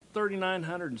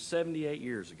3,978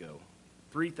 years ago,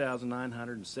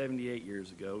 3,978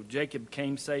 years ago, Jacob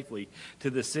came safely to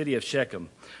the city of Shechem,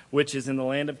 which is in the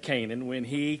land of Canaan, when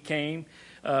he came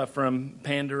from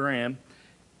Pandaram,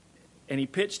 and he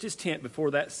pitched his tent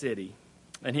before that city.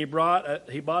 And he bought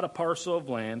a parcel of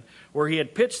land where he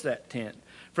had pitched that tent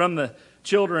from the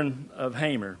children of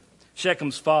Hamor,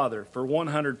 Shechem's father, for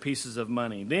 100 pieces of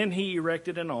money. Then he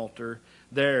erected an altar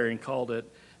there and called it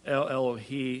El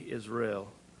Elohe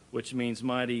Israel, which means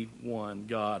Mighty One,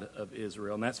 God of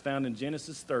Israel. And that's found in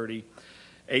Genesis 30,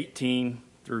 18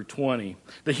 through 20.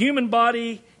 The human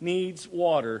body needs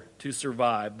water to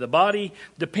survive. The body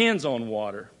depends on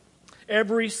water.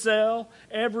 Every cell,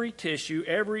 every tissue,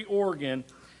 every organ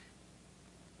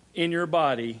in your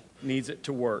body needs it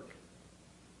to work.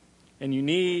 And you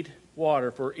need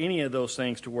water for any of those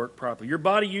things to work properly. Your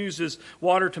body uses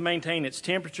water to maintain its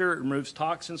temperature. It removes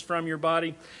toxins from your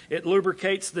body. It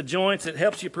lubricates the joints. It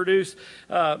helps helps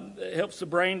the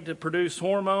brain to produce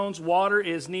hormones. Water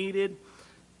is needed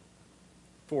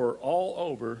for all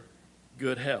over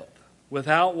good health.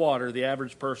 Without water, the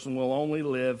average person will only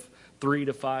live 3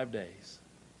 to 5 days.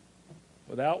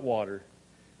 Without water,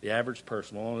 the average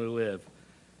person will only live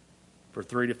for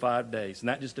 3 to 5 days. And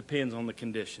that just depends on the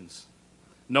conditions.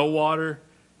 No water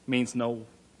means no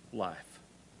life.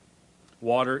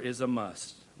 Water is a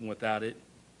must. And without it,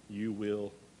 you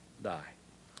will die.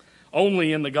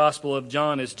 Only in the Gospel of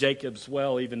John is Jacob's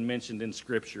well even mentioned in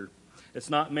Scripture. It's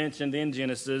not mentioned in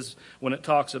Genesis when it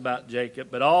talks about Jacob,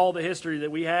 but all the history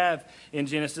that we have in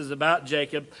Genesis about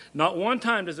Jacob, not one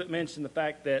time does it mention the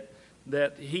fact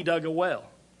that he dug a well.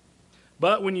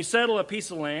 But when you settle a piece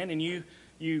of land and you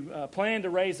plan to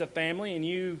raise a family and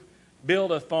you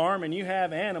build a farm and you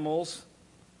have animals,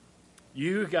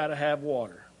 you got to have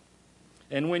water.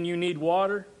 And when you need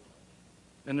water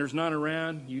and there's none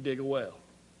around, you dig a well.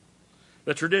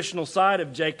 The traditional site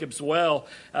of Jacob's well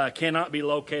cannot be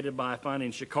located by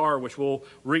finding Shekar, which we'll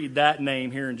read that name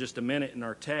here in just a minute in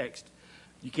our text.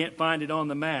 You can't find it on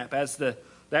the map, as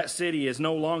that city is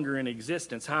no longer in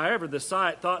existence. However, the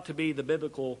site thought to be the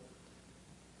biblical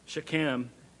Shechem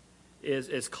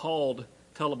is called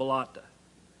Telebalata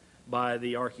by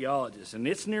the archaeologists, and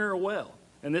it's near a well.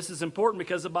 And this is important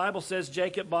because the Bible says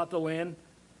Jacob bought the land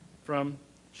from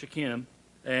Shechem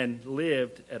and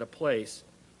lived at that place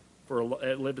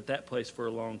for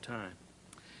a long time.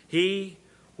 He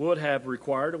would have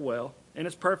required a well, and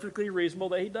it's perfectly reasonable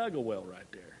that he dug a well right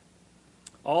there.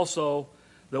 Also,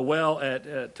 the well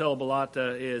at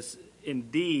Telebalata is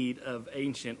indeed of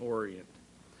ancient Orient.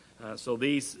 So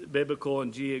these biblical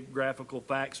and geographical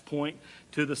facts point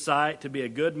to the site to be a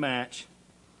good match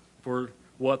for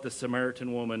what the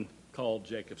Samaritan woman called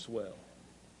Jacob's well.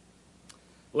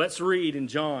 Let's read in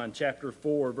John chapter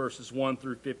 4, verses 1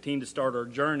 through 15 to start our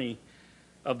journey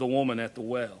of the woman at the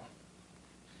well.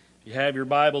 If you have your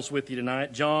Bibles with you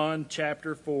tonight, John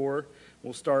chapter 4,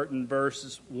 we'll start in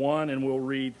verses 1 and we'll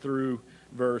read through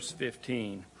verse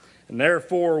 15. And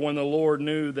therefore, when the Lord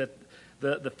knew that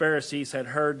the Pharisees had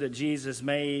heard that Jesus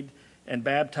made and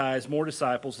baptized more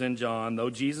disciples than John,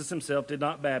 though Jesus himself did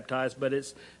not baptize, but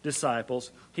his disciples,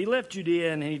 he left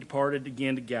Judea and he departed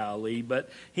again to Galilee, but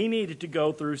he needed to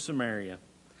go through Samaria.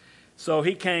 So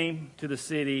he came to the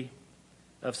city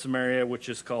of Samaria, which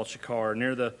is called Sychar,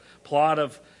 near the plot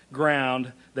of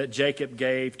ground that Jacob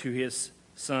gave to his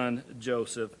son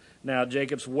Joseph. Now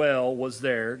Jacob's well was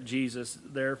there. Jesus,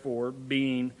 therefore,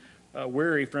 being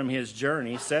weary from his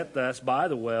journey, sat thus by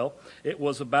the well. It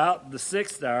was about the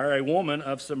 6th hour. A woman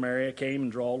of Samaria came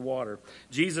and drawed water.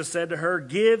 Jesus said to her,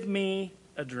 "Give me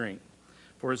a drink,"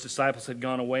 for his disciples had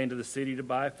gone away into the city to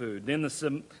buy food. Then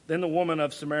the woman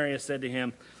of Samaria said to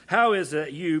him, "How is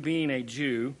it you, being a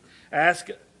Jew, ask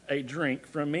a drink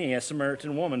from me, a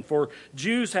Samaritan woman? For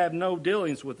Jews have no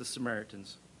dealings with the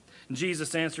Samaritans." And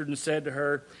Jesus answered and said to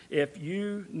her, "If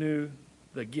you knew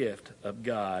the gift of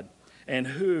God, and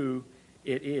who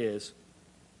it is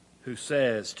who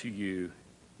says to you,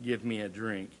 'Give me a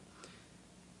drink,'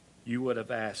 you would have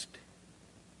asked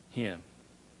him,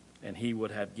 and he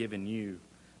would have given you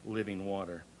living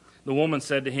water." The woman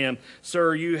said to him,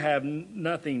 "Sir, you have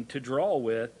nothing to draw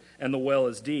with, and the well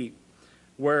is deep.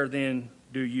 Where then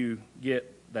do you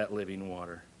get that living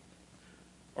water?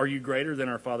 Are you greater than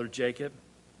our father Jacob,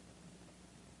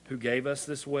 who gave us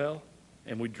this well,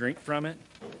 and we drink from it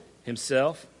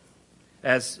himself,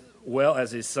 as well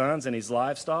as his sons and his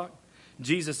livestock?"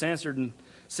 Jesus answered and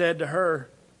said to her,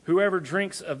 "Whoever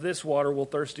drinks of this water will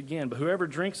thirst again, but whoever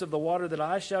drinks of the water that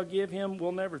I shall give him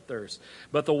will never thirst.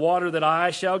 But the water that I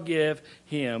shall give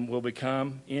him will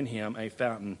become in him a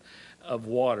fountain of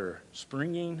water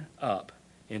springing up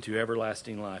into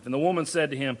everlasting life. And the woman said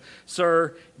to him,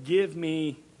 Sir, give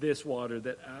me this water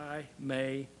that I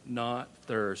may not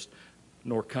thirst,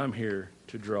 nor come here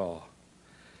to draw.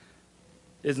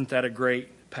 Isn't that a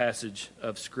great passage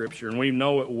of Scripture? And we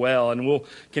know it well, and we'll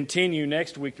continue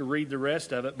next week to read the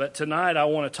rest of it. But tonight I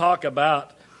want to talk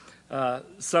about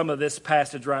some of this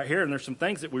passage right here, and there's some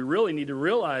things that we really need to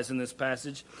realize in this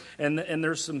passage, and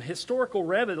there's some historical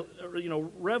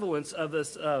relevance of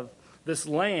this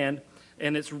land,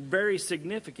 and it's very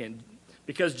significant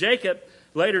because Jacob,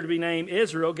 later to be named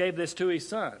Israel, gave this to his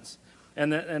sons,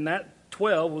 and that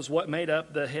 12 was what made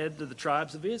up the head of the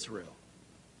tribes of Israel.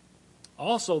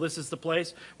 Also, this is the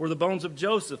place where the bones of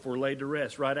Joseph were laid to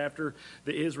rest right after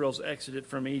the Israelites exited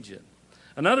from Egypt.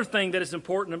 Another thing that is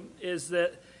important is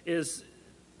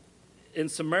in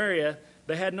Samaria,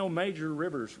 they had no major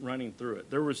rivers running through it.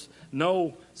 There was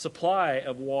no supply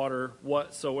of water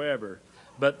whatsoever,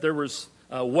 but there was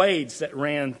wades that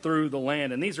ran through the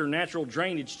land, and these are natural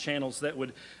drainage channels that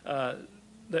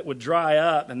would dry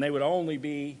up, and they would only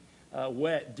be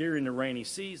wet during the rainy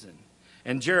season.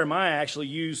 And Jeremiah actually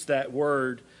used that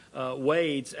word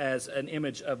wades as an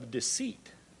image of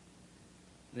deceit.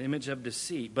 The image of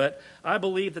deceit. But I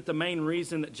believe that the main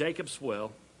reason that Jacob's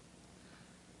well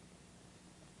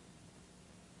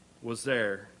was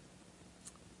there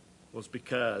was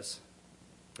because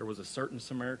there was a certain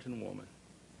Samaritan woman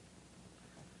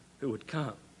who would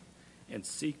come and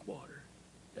seek water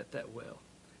at that well.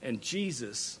 And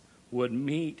Jesus would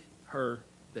meet her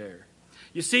there.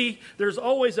 You see, there's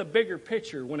always a bigger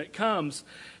picture when it comes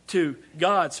to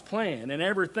God's plan and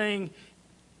everything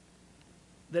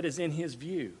that is in His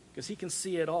view, because He can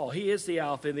see it all. He is the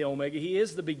Alpha and the Omega. He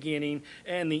is the beginning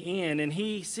and the end, and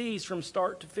He sees from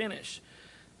start to finish.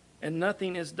 And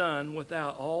nothing is done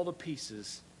without all the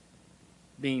pieces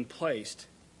being placed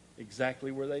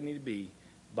exactly where they need to be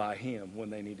by Him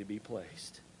when they need to be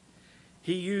placed.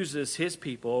 He uses His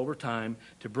people over time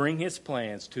to bring His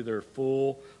plans to their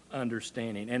full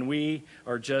understanding. And we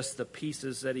are just the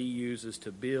pieces that He uses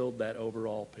to build that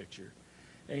overall picture.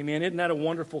 Amen. Isn't that a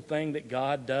wonderful thing that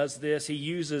God does this? He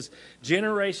uses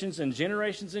generations and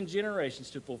generations and generations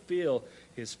to fulfill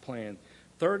His plan.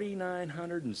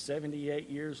 3,978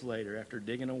 years later, after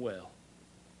digging a well,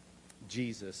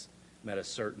 Jesus met a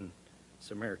certain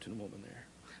Samaritan woman there.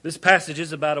 This passage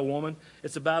is about a woman.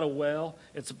 It's about a well.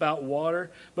 It's about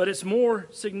water. But it's more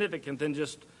significant than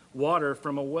just water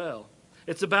from a well.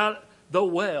 It's about the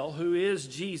well, who is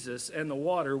Jesus, and the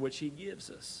water which He gives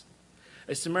us.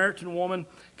 A Samaritan woman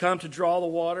come to draw the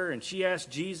water, and she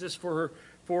asked Jesus for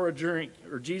a drink.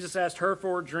 Or Jesus asked her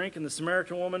for a drink, and the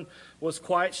Samaritan woman was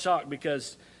quite shocked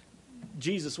because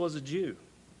Jesus was a Jew.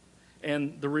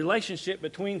 And the relationship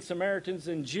between Samaritans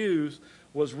and Jews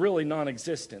was really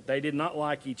non-existent. They did not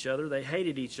like each other. They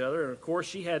hated each other. And of course,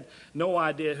 she had no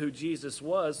idea who Jesus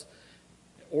was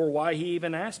or why He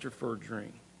even asked her for a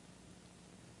drink.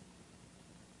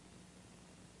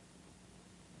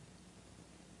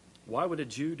 Why would a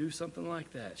Jew do something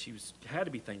like that? She had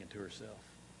to be thinking to herself,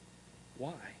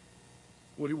 why?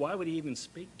 Why would He even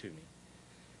speak to me?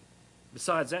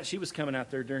 Besides that, she was coming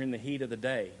out there during the heat of the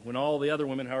day when all the other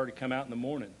women had already come out in the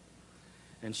morning.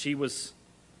 And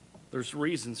there's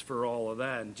reasons for all of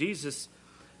that. And Jesus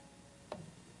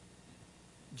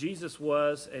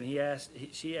was, and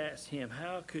she asked Him,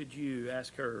 how could you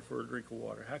ask her for a drink of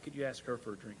water? How could you ask her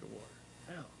for a drink of water?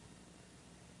 How?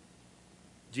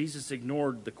 Jesus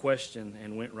ignored the question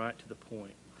and went right to the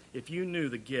point. If you knew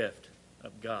the gift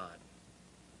of God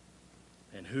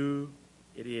and who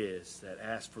it is that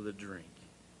asked for the drink,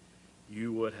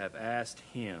 you would have asked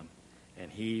Him,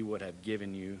 and He would have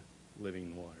given you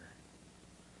living water.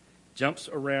 Jumps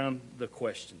around the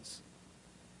questions,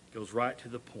 goes right to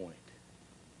the point.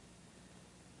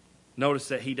 Notice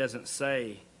that He doesn't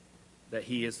say that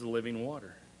He is the living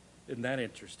water. Isn't that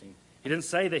interesting? He didn't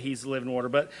say that He's the living water,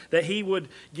 but that He would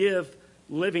give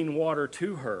living water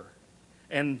to her.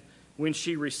 And when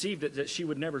she received it, that she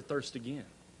would never thirst again.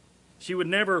 She would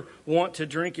never want to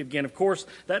drink again. Of course,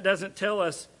 that doesn't tell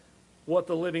us what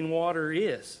the living water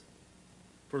is.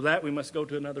 For that, we must go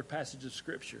to another passage of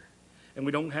Scripture. And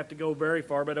we don't have to go very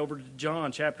far, but over to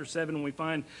John chapter 7, when we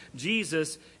find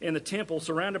Jesus in the temple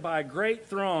surrounded by a great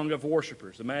throng of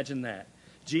worshipers. Imagine that.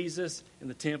 Jesus in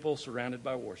the temple surrounded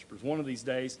by worshipers. One of these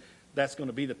days, that's going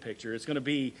to be the picture. It's going to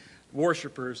be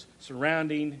worshipers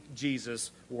surrounding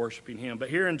Jesus, worshiping Him. But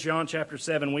here in John chapter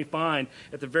 7, we find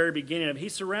at the very beginning of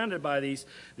He's surrounded by these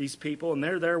people, and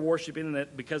they're there worshiping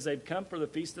it because they've come for the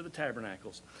Feast of the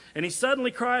Tabernacles. And He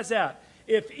suddenly cries out,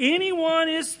 "If anyone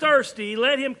is thirsty,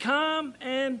 let him come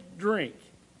and drink."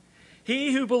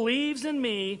 He who believes in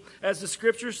me, as the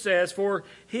Scripture says, for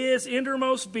his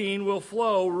innermost being will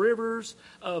flow rivers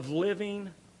of living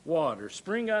water.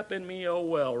 Spring up in me, O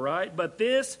well, right? But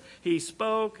this he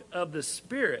spoke of the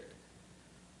Spirit,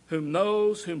 whom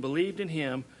those whom believed in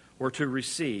him were to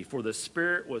receive. For the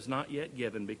Spirit was not yet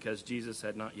given, because Jesus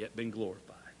had not yet been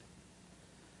glorified.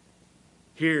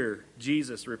 Here,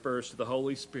 Jesus refers to the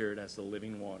Holy Spirit as the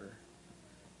living water.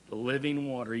 The living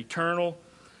water, eternal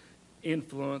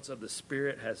influence of the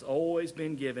Spirit has always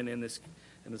been given in this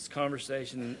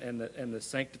conversation and the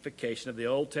sanctification of the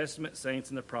Old Testament saints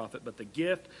and the prophet, but the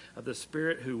gift of the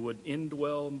Spirit who would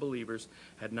indwell in believers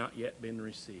had not yet been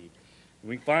received.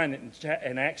 We find it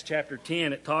in Acts chapter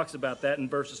 10. It talks about that in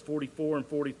verses 44 and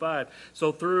 45.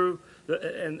 So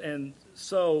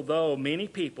though many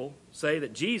people say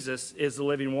that Jesus is the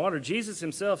living water, Jesus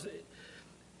himself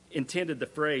intended the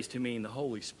phrase to mean the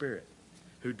Holy Spirit,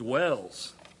 who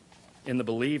dwells in the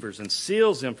believers and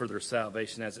seals them for their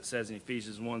salvation, as it says in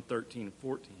Ephesians 1:13 and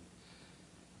 14.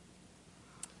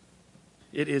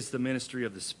 It is the ministry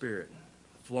of the Spirit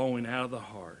flowing out of the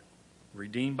heart,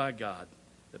 redeemed by God,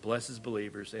 that blesses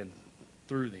believers and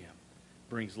through them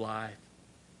brings life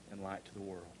and light to the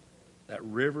world. That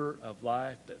river of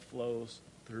life that flows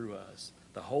through us,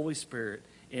 the Holy Spirit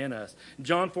in us.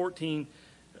 John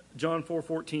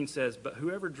 4:14 says, "But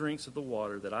whoever drinks of the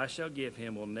water that I shall give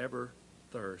him will never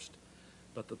thirst,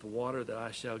 but that the water that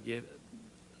I shall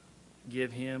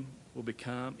give him will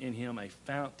become in him a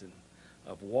fountain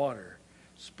of water,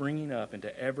 springing up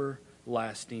into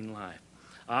everlasting life.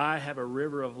 I have a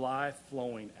river of life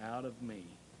flowing out of me.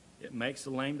 It makes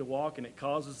the lame to walk, and it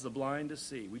causes the blind to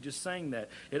see." We just sang that.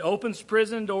 It opens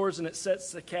prison doors, and it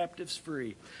sets the captives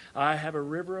free. I have a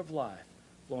river of life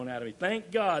flowing out of me.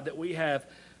 Thank God that we have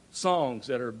songs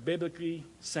that are biblically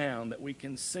sound that we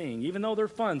can sing, even though they're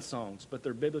fun songs, but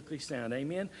they're biblically sound.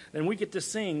 Amen? Then we get to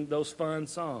sing those fun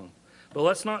songs. But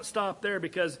let's not stop there,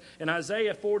 because in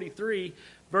Isaiah 43,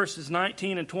 verses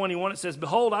 19 and 21, it says,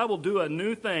 "Behold, I will do a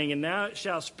new thing, and now it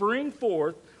shall spring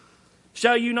forth.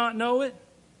 Shall you not know it?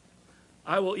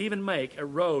 I will even make a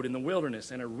road in the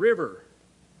wilderness and a river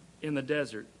in the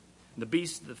desert. The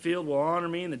beasts of the field will honor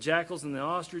me, and the jackals and the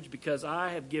ostrich, because I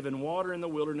have given water in the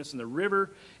wilderness and the river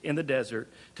in the desert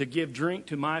to give drink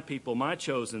to my people, my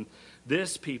chosen.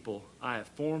 This people I have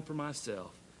formed for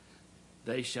myself.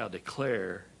 They shall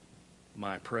declare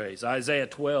my praise." Isaiah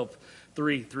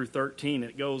 12:3-13,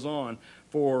 it goes on,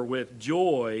 "For with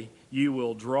joy you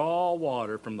will draw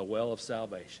water from the well of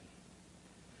salvation.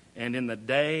 And in the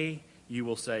day you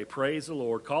will say, Praise the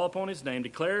Lord, call upon his name,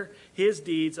 declare his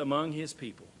deeds among his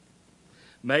people.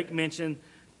 Make mention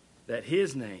that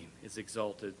his name is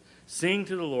exalted. Sing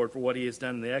to the Lord for what he has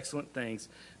done in the excellent things.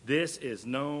 This is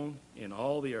known in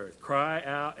all the earth. Cry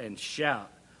out and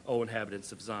shout, O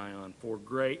inhabitants of Zion, for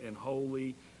great and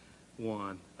holy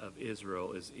one of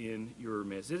Israel is in your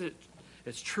midst."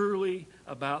 It's truly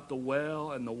about the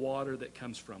well and the water that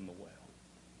comes from the well.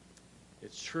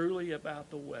 It's truly about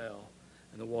the well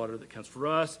and the water that comes. For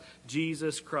us,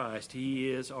 Jesus Christ, he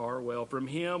is our well. From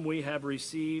him we have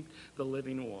received the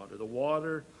living water, the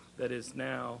water that is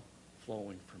now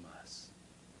flowing from us.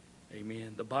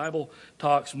 Amen. The Bible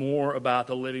talks more about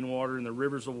the living water and the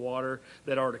rivers of water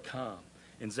that are to come.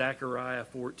 In Zechariah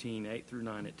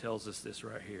 14:8-9, it tells us this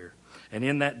right here. "And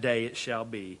in that day it shall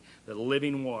be that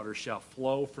living water shall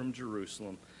flow from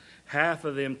Jerusalem, half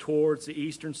of them towards the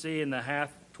eastern sea and the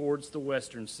half towards the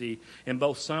western sea. In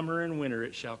both summer and winter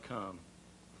it shall come.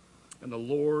 And the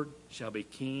Lord shall be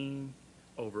king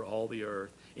over all the earth.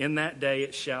 In that day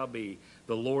it shall be,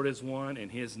 the Lord is one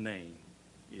and his name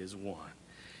is one."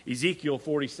 Ezekiel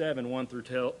 47,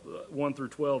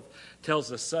 1-12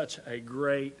 tells us such a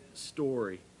great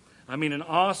story. I mean, an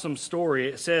awesome story.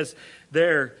 It says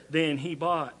there, "Then he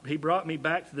brought me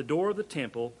back to the door of the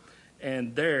temple,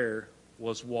 and there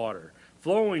was water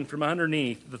flowing from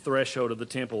underneath the threshold of the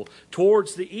temple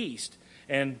towards the east.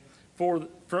 And for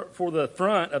the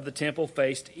front of the temple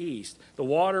faced east. The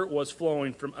water was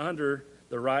flowing from under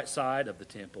the right side of the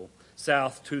temple,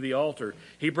 south to the altar.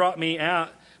 He brought me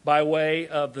out by way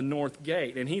of the north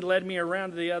gate, and he led me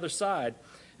around to the other side,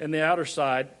 and the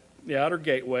outer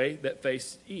gateway that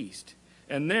faced east.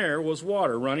 And there was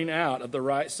water running out of the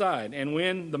right side. And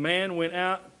when the man went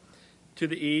out to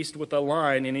the east with a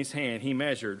line in his hand, he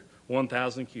measured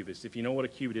 1,000 cubits. If you know what a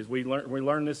cubit is, we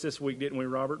learned this week, didn't we,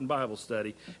 Robert, in Bible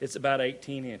study? It's about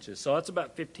 18 inches. So that's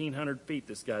about 1,500 feet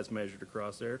this guy's measured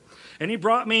across there. And he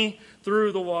brought me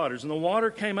through the waters, and the water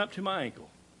came up to my ankle.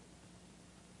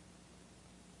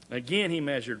 Again, he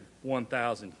measured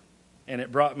 1,000, and it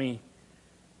brought me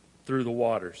through the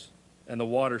waters, and the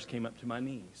waters came up to my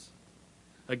knees.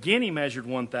 Again he measured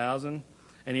 1,000,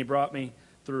 and he brought me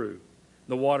through.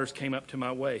 The waters came up to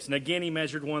my waist. And again he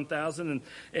measured 1,000,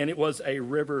 and it was a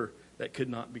river that could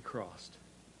not be crossed.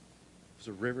 It was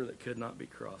a river that could not be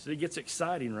crossed. It gets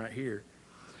exciting right here.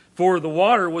 For the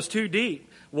water was too deep,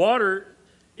 water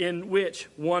in which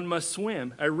one must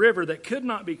swim, a river that could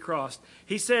not be crossed.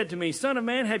 He said to me, Son of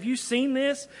man, have you seen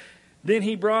this? Then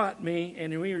he brought me,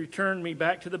 and he returned me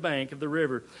back to the bank of the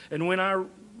river. And when I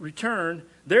returned,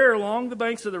 there along the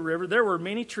banks of the river, there were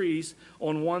many trees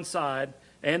on one side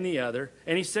and the other.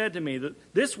 And he said to me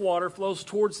that this water flows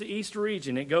towards the east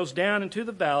region. It goes down into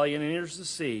the valley and enters the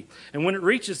sea. And when it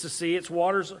reaches the sea, its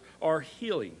waters are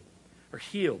healed.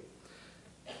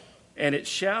 And it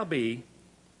shall be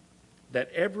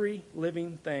that every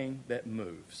living thing that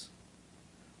moves,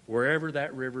 wherever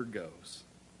that river goes,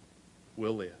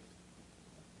 will live.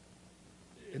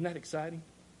 Isn't that exciting?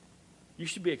 You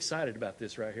should be excited about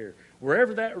this right here.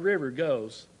 Wherever that river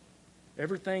goes,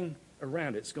 everything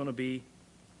around it's going to be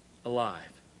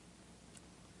alive.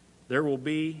 There will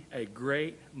be a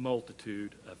great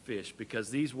multitude of fish because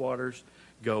these waters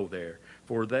go there,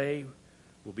 for they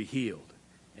will be healed,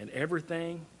 and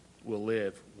everything will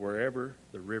live wherever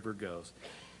the river goes.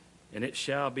 And it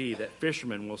shall be that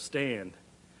fishermen will stand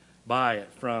by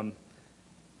it from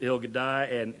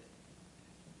En-gedi and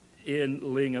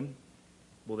En-eglaim.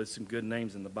 Well, there's some good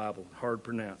names in the Bible, hard to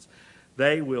pronounce.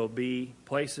 They will be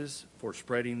places for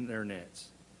spreading their nets.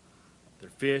 Their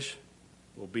fish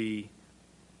will be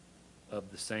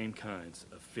of the same kinds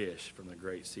of fish from the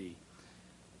great sea.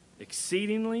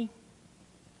 Exceedingly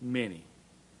many.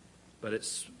 But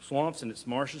its swamps and its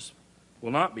marshes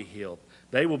will not be healed.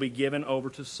 They will be given over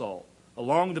to salt.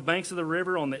 Along the banks of the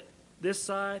river on this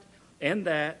side and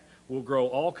that will grow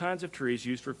all kinds of trees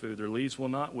used for food. Their leaves will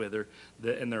not wither,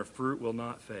 and their fruit will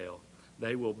not fail.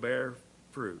 They will bear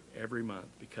fruit every month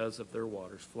because of their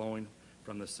waters flowing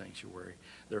from the sanctuary.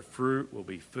 Their fruit will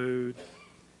be food,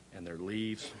 and their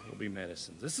leaves will be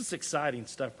medicines. This is exciting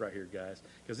stuff right here, guys,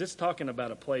 because it's talking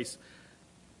about a place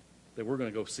that we're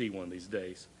going to go see one of these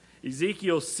days.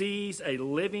 Ezekiel sees a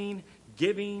living,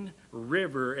 giving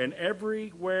river, and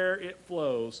everywhere it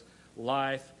flows,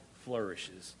 life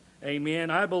flourishes. Amen.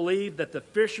 I believe that the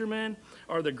fishermen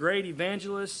are the great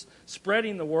evangelists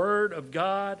spreading the word of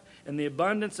God, and the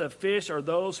abundance of fish are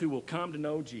those who will come to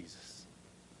know Jesus.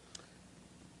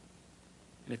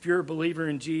 And if you're a believer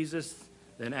in Jesus,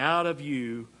 then out of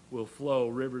you will flow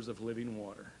rivers of living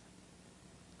water.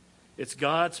 It's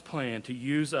God's plan to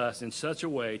use us in such a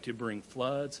way to bring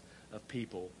floods of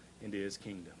people into His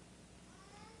kingdom.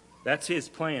 That's His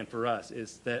plan for us,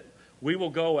 is that we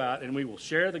will go out and we will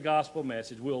share the gospel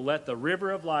message. We'll let the river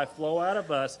of life flow out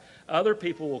of us. Other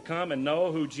people will come and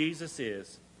know who Jesus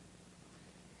is.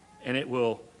 And it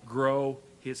will grow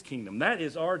His kingdom. That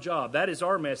is our job. That is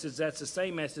our message. That's the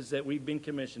same message that we've been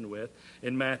commissioned with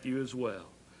in Matthew as well.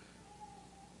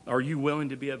 Are you willing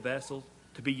to be a vessel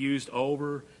to be used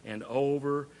over and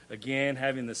over again,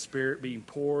 having the Spirit being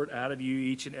poured out of you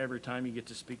each and every time you get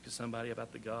to speak to somebody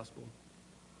about the gospel?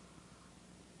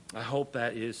 I hope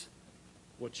that is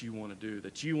what you want to do,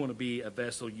 that you want to be a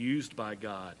vessel used by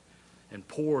God and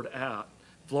poured out,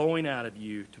 flowing out of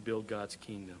you to build God's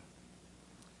kingdom.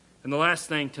 And the last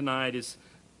thing tonight is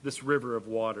this river of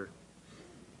water,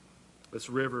 this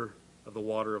river of the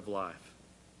water of life.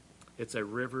 It's a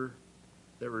river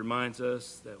that reminds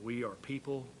us that we are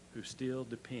people who still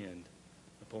depend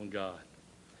upon God.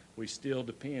 We still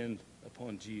depend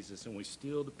upon Jesus, and we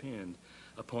still depend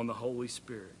upon the Holy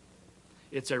Spirit.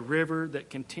 It's a river that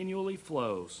continually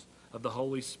flows of the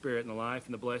Holy Spirit and the life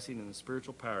and the blessing and the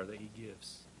spiritual power that He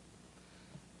gives.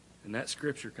 And that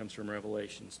scripture comes from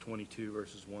Revelations 22,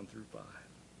 verses 1 through 5.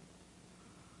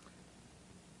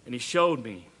 And He showed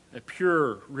me a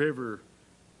pure river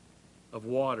of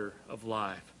water of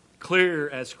life, clear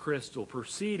as crystal,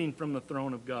 proceeding from the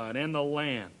throne of God and the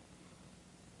Lamb.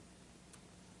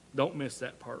 Don't miss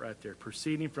that part right there.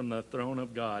 Proceeding from the throne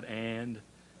of God and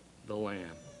the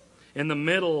Lamb. In the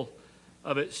middle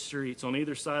of its streets, on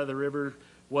either side of the river,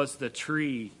 was the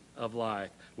tree of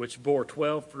life, which bore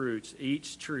 12 fruits.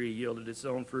 Each tree yielded its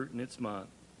own fruit in its month.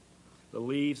 The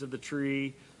leaves of the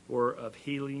tree were of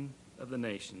healing of the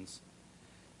nations.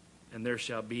 And there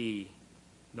shall be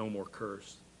no more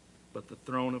curse, but the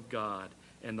throne of God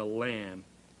and the Lamb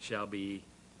shall be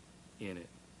in it,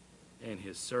 and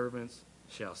His servants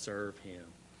shall serve Him.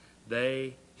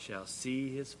 They shall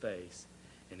see His face,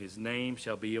 and His name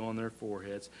shall be on their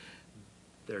foreheads.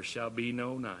 There shall be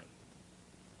no night.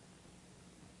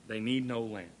 They need no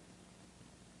lamp,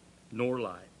 nor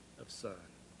light of sun,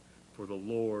 for the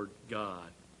Lord God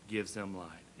gives them light,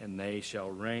 and they shall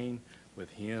reign with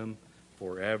Him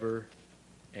forever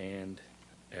and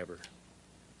ever.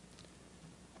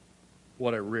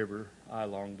 What a river I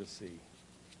long to see.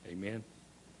 Amen.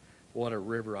 What a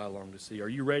river I long to see. Are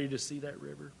you ready to see that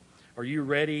river? Are you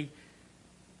ready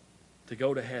to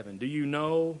go to heaven? Do you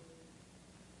know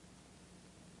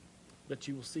that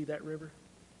you will see that river?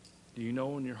 Do you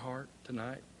know in your heart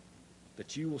tonight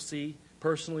that you will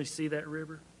personally see that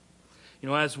river? You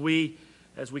know, as we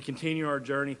continue our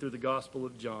journey through the Gospel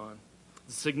of John,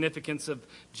 the significance of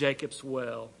Jacob's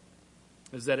well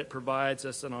is that it provides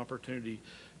us an opportunity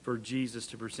for Jesus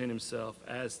to present himself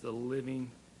as the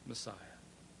living Messiah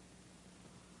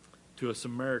to a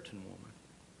Samaritan woman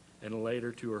and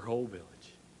later to her whole village.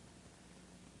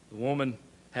 The woman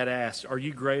had asked, "Are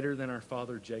you greater than our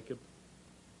father Jacob?"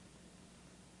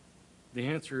 The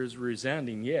answer is a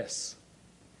resounding yes.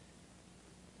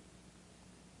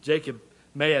 Jacob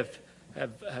may have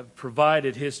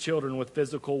provided his children with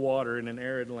physical water in an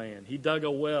arid land. He dug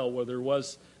a well where there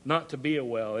was not to be a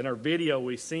well. In our video,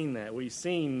 we've seen that. We've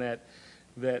seen that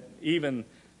even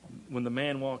when the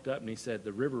man walked up and he said,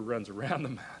 "The river runs around the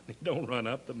mountain. It don't run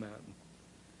up the mountain."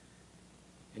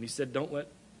 And he said, "Don't let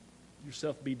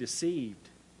yourself be deceived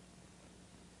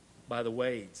by the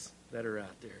waves that are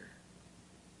out there."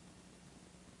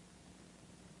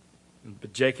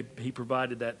 But Jacob, he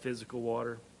provided that physical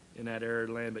water in that arid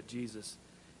land. But Jesus,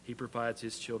 he provides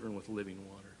his children with living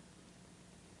water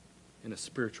in a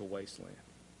spiritual wasteland.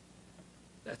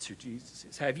 That's who Jesus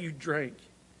is. Have you drank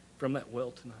from that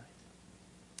well tonight?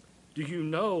 Do you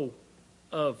know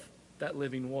of that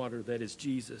living water that is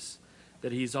Jesus,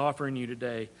 that he's offering you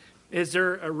today? Is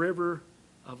there a river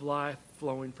of life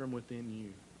flowing from within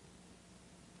you?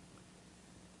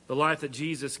 The life that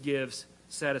Jesus gives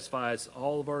satisfies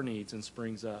all of our needs and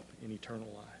springs up in eternal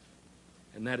life.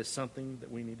 And that is something that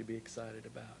we need to be excited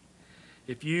about.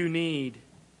 If you need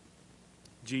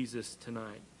Jesus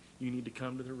tonight, you need to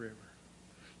come to the river.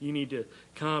 You need to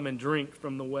come and drink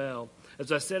from the well.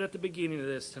 As I said at the beginning of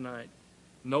this tonight,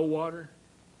 no water,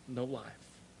 no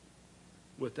life.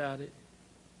 Without it,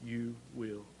 you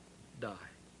will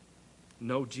die.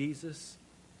 No Jesus,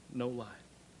 no life.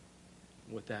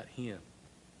 Without him,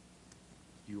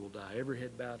 you will die. Every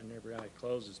head bowed and every eye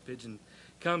closed as Pigeon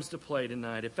comes to play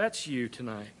tonight. If that's you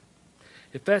tonight,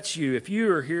 if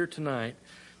you are here tonight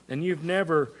and you've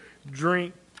never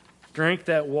drank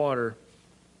that water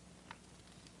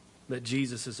that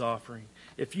Jesus is offering,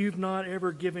 if you've not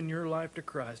ever given your life to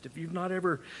Christ, if you've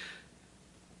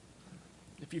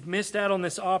missed out on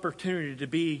this opportunity to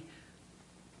be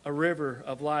a river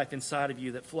of life inside of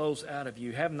you that flows out of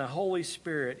you, having the Holy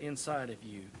Spirit inside of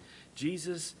you,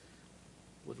 Jesus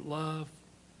would love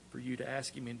for you to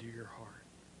ask him into your heart.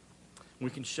 We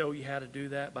can show you how to do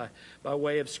that by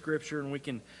way of Scripture, and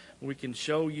we can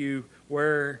show you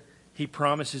where he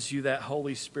promises you that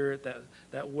Holy Spirit,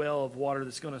 that well of water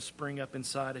that's going to spring up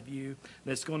inside of you,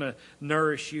 that's going to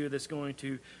nourish you, that's going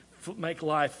to make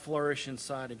life flourish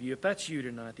inside of you. If that's you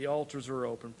tonight, the altars are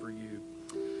open for you.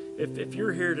 If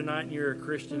you're here tonight and you're a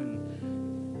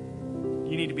Christian,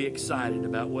 you need to be excited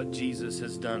about what Jesus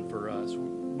has done for us.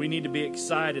 We need to be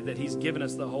excited that he's given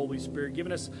us the Holy Spirit,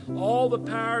 given us all the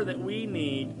power that we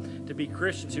need to be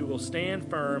Christians who will stand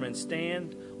firm and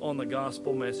stand on the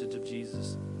gospel message of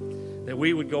Jesus. That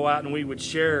we would go out and we would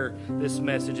share this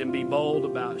message and be bold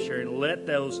about sharing. Let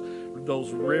those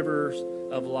rivers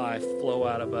of life flow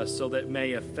out of us so that it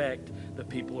may affect the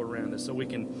people around us. So we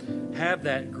can have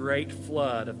that great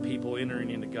flood of people entering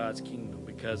into God's kingdom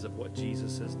because of what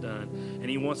Jesus has done. And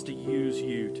he wants to use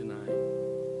you tonight.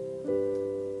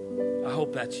 I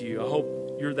hope that's you. I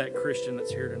hope you're that Christian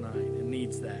that's here tonight and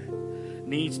needs that.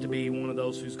 Needs to be one of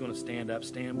those who's going to stand up,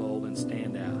 stand bold, and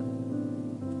stand out.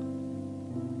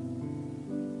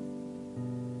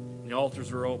 The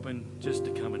altars are open just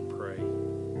to come and pray.